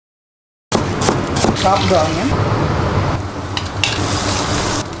chopped onion.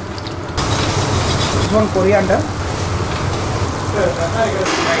 This one coriander.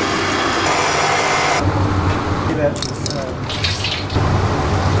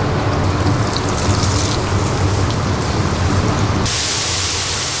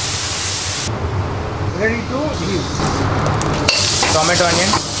 Ready to use. Tomato, onion.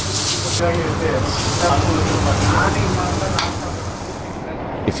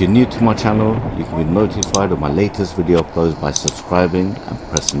 If you're new to my channel, you can be notified of my latest video uploads by subscribing and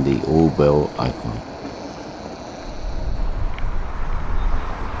pressing the all bell icon.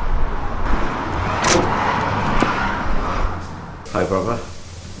 Hi brother.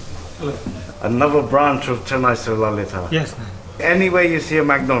 Hello. Another branch of Chennai Srilalitha. Yes, ma'am. Anywhere you see a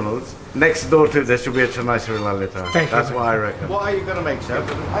McDonald's, next door to it there should be a Chennai Srilalitha. That's what I reckon. What are you going to make, sir?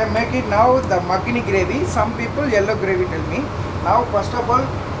 I make it now the Makhni gravy. Some people yellow gravy tell me. Now first of all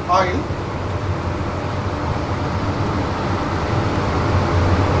oil.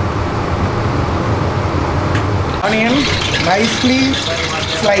 Onion nicely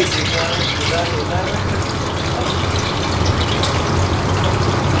sliced.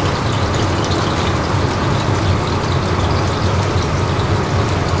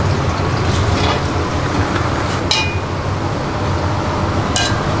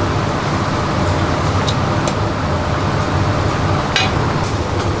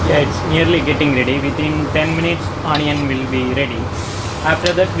 Yeah, it's nearly getting ready. Within 10 minutes, onion will be ready.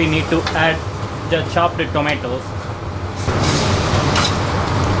 After that, we need to add the chopped tomatoes.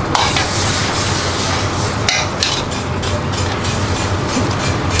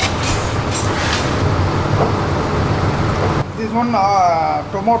 This one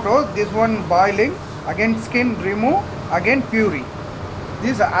tomato, this one boiling, again skin remove, again puree.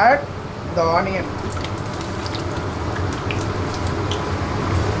 This add the onion.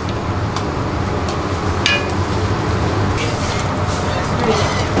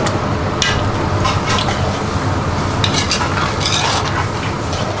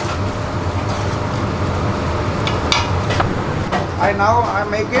 Now I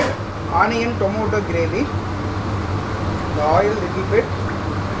make it onion tomato gravy. The oil little bit.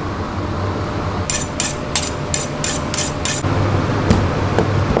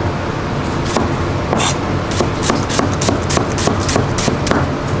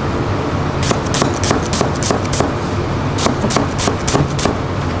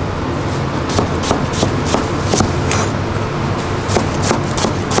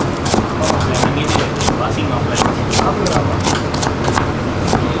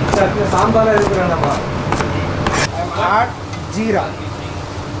 Add jeera.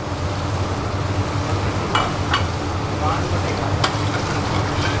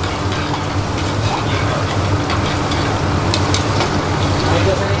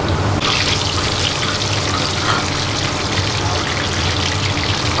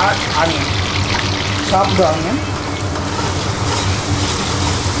 Add onion. Chopped onion.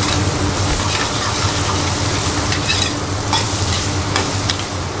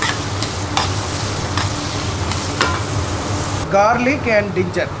 Garlic and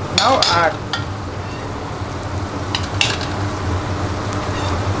ginger. Now add.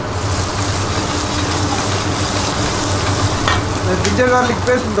 The ginger garlic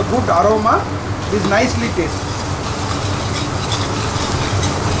paste with the good aroma is nicely tasted.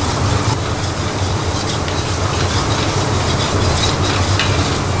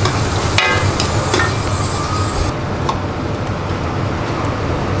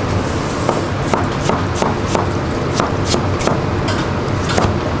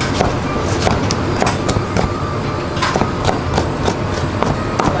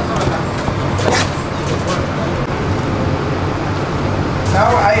 Now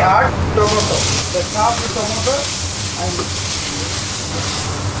I add tomato. The chopped tomato and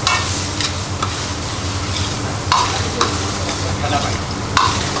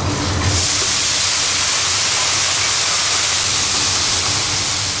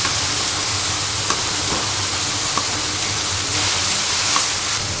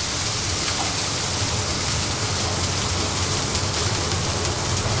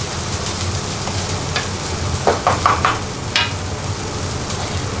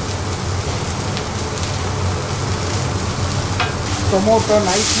tomato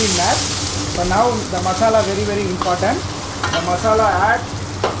nicely mashed. So now the masala very important. The masala add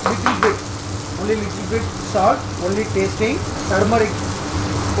little bit, only little bit salt, only tasting. Turmeric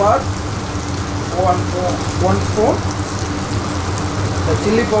powder, one spoon. The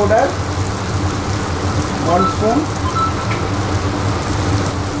chilli powder, 1 spoon.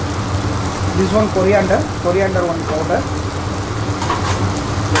 This one coriander 1 powder.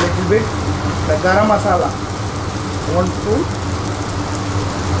 little bit the Garam Masala, 1 spoon.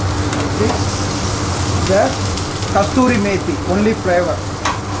 The Kasoori Methi, only flavor.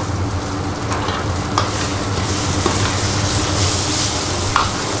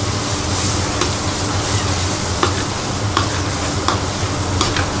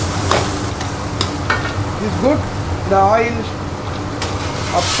 Is good. The oil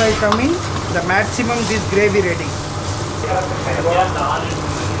upside coming. The maximum this gravy ready.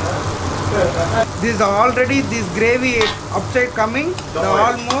 This already this gravy upside coming. The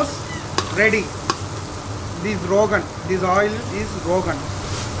almost ready. This rogan. This oil is rogan.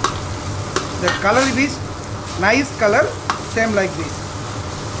 The color is nice color. Same like this.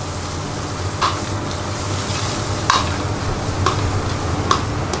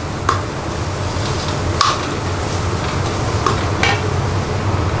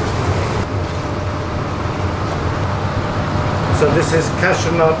 So this is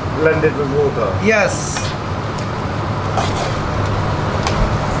cashew nut blended with water. Yes.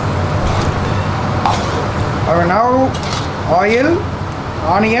 Now oil,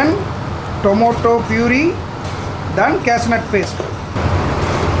 onion, tomato puree, then cashew nut paste.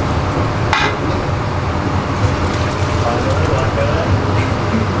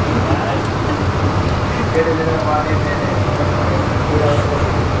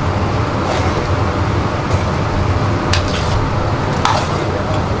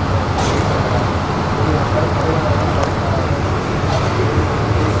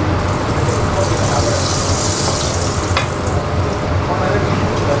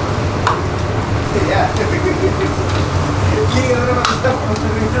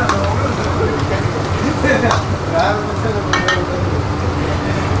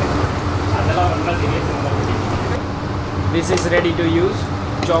 This is ready to use.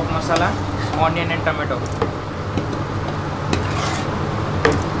 Chopped masala, onion and tomato.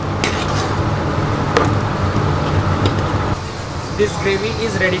 This gravy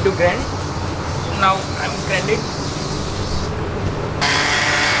is ready to grind. Now I am grinding.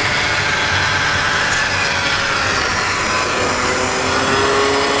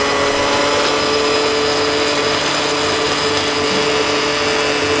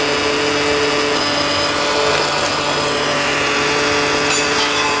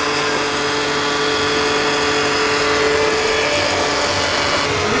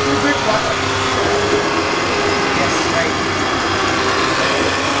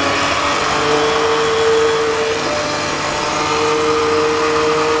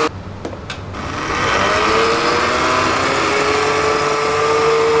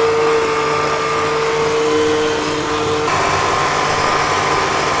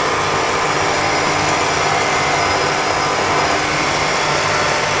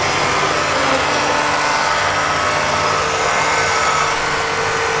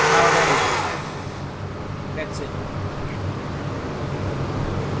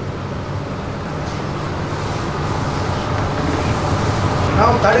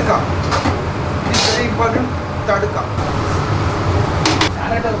 Now TARKA. This is very important. TARKA.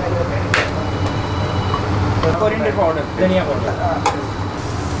 Coriander powder, धनिया powder.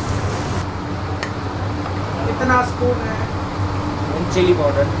 कितना spoon है? And chilli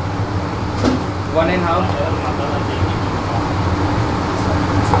powder. 1.5.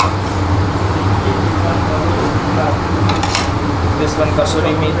 This one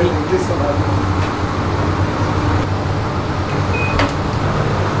Kasoori Methi.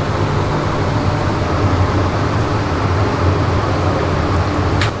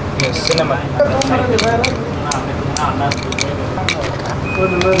 Cinnamon.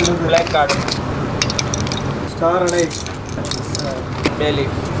 Black cardamom. Star Anaise. Bay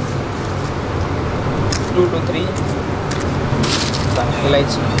leaf. 2 to 3.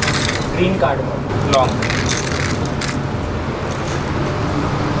 Elaichi. Green cardamom. Long.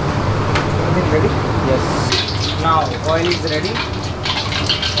 Everything ready? Yes. Now oil is ready.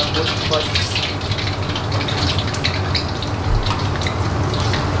 Put first.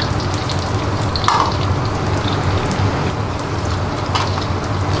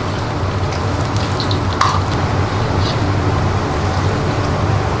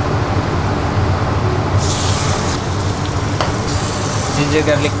 Ginger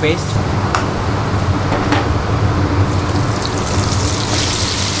garlic paste.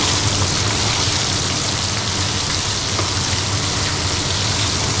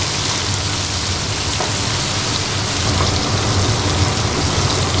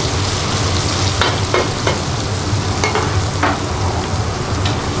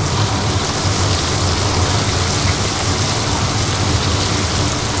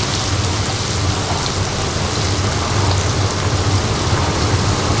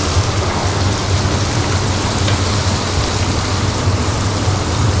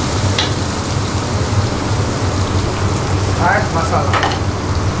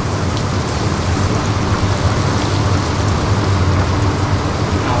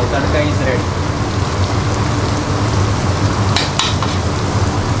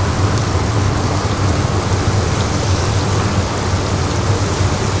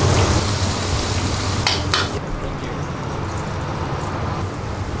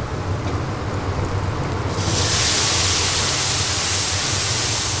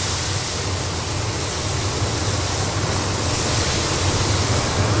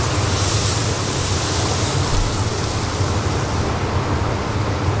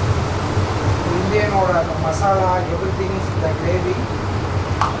 the masala, everything is the gravy.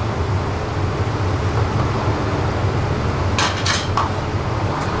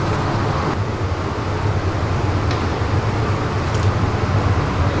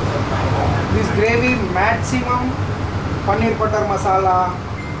 This gravy maximum paneer butter masala,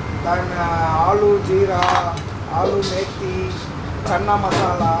 then aloo jeera, aloo methi, channa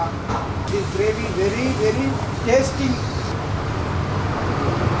masala. This gravy very tasty.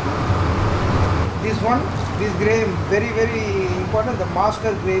 This gravy very important. The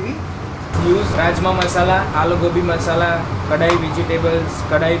master gravy. Use rajma masala, aloo gobi masala, kadai vegetables,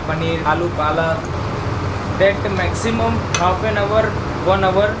 kadai paneer, aloo palak. That maximum half an hour, 1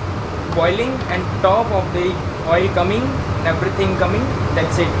 hour boiling and top of the oil coming, everything coming.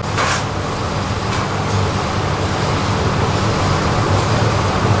 That's it.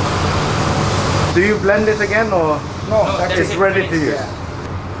 Do you blend it again or? No, that's it's it, ready to finished. use? Yeah.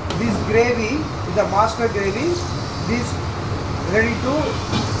 This gravy is the master gravy. This ready to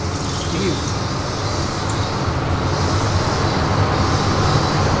use.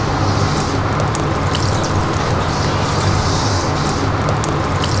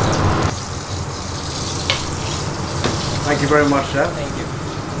 Thank you very much, Chef.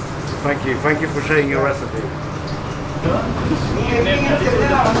 Thank you. Thank you for sharing your recipe.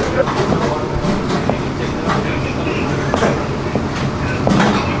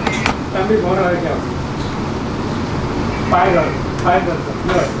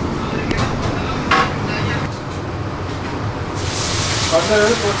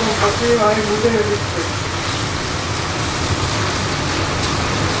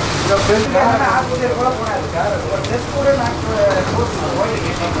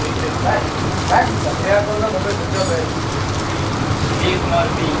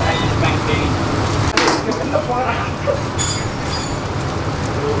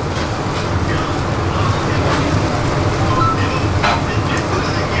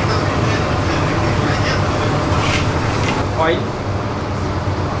 Oil.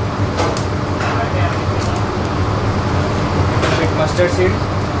 With mustard seed.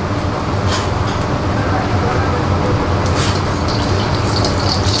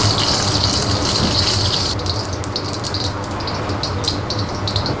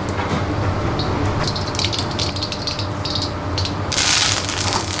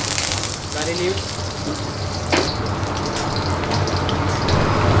 Curry leaves.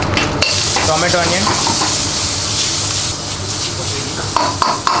 Tomato onion.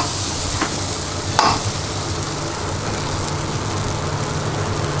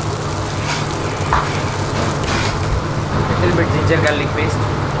 Little bit ginger garlic paste.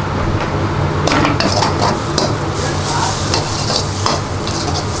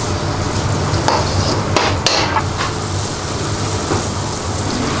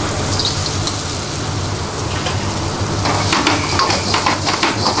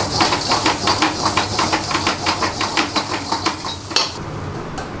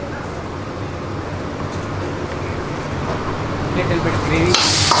 Little bit gravy.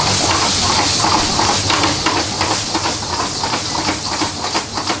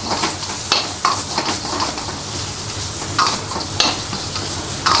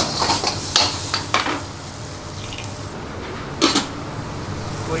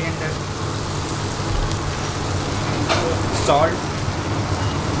 Coriander, salt,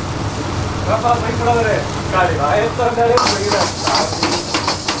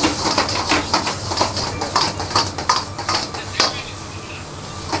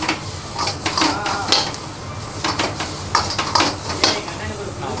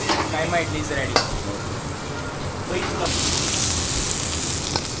 Kaima idli is ready.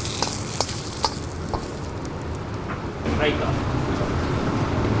 Raita.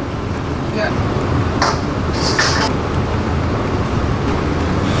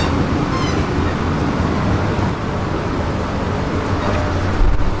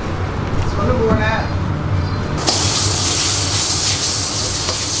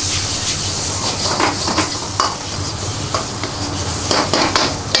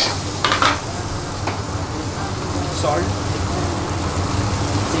 Salt,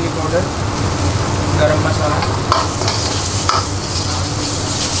 chilli powder, garam masala,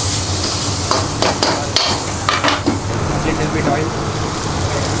 little bit oil,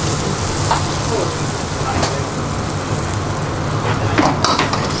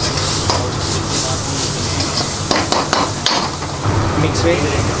 mix with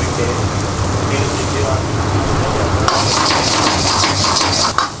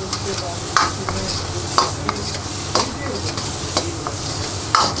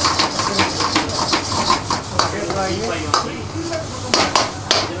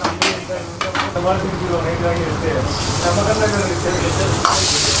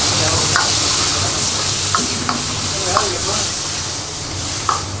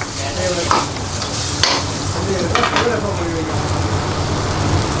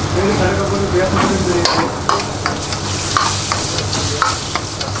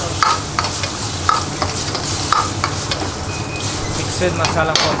Mix with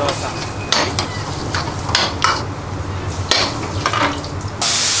masala for dosa.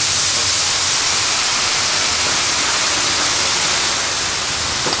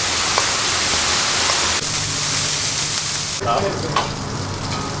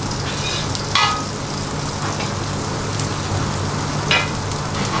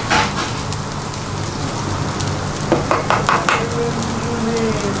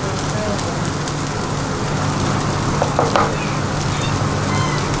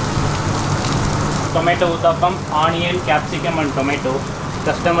 Tomato uttapam, onion, capsicum and tomato.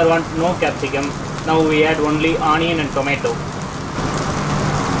 Customer wants no capsicum. Now we add only onion and tomato.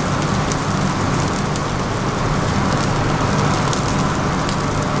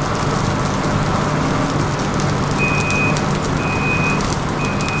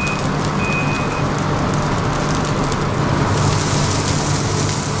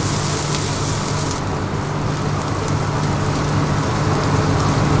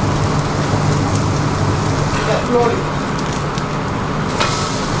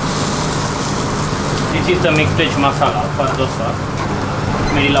 This is the mixed veg masala for dosa,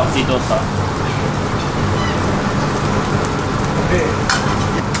 middle of the dosa.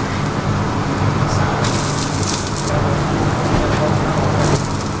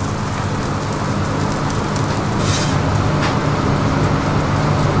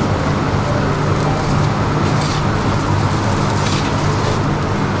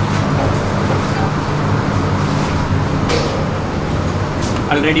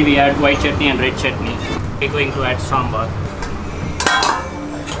 Already we add white chutney and red chutney. We're going to add sambar.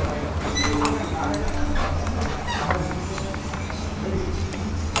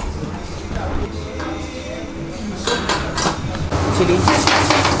 Chili,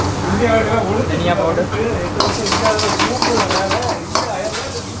 dhania powder,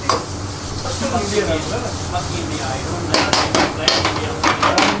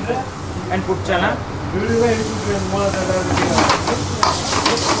 and put chana.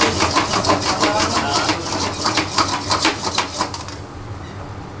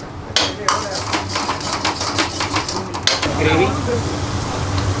 Gravy.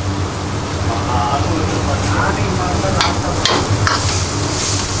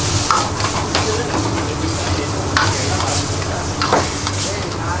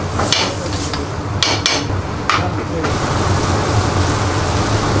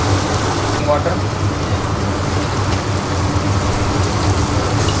 Water.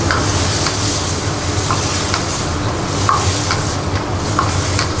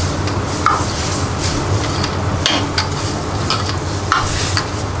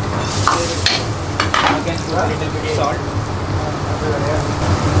 Little bit salt,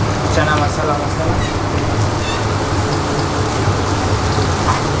 chana masala,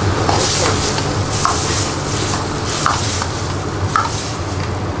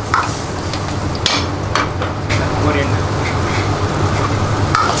 coriander,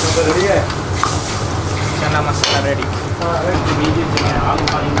 chana masala ready.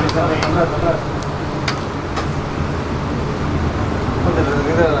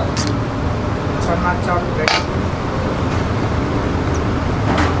 Chana chop ready.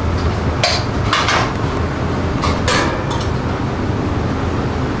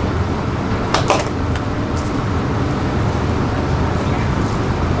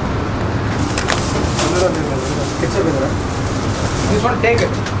 This one, take it.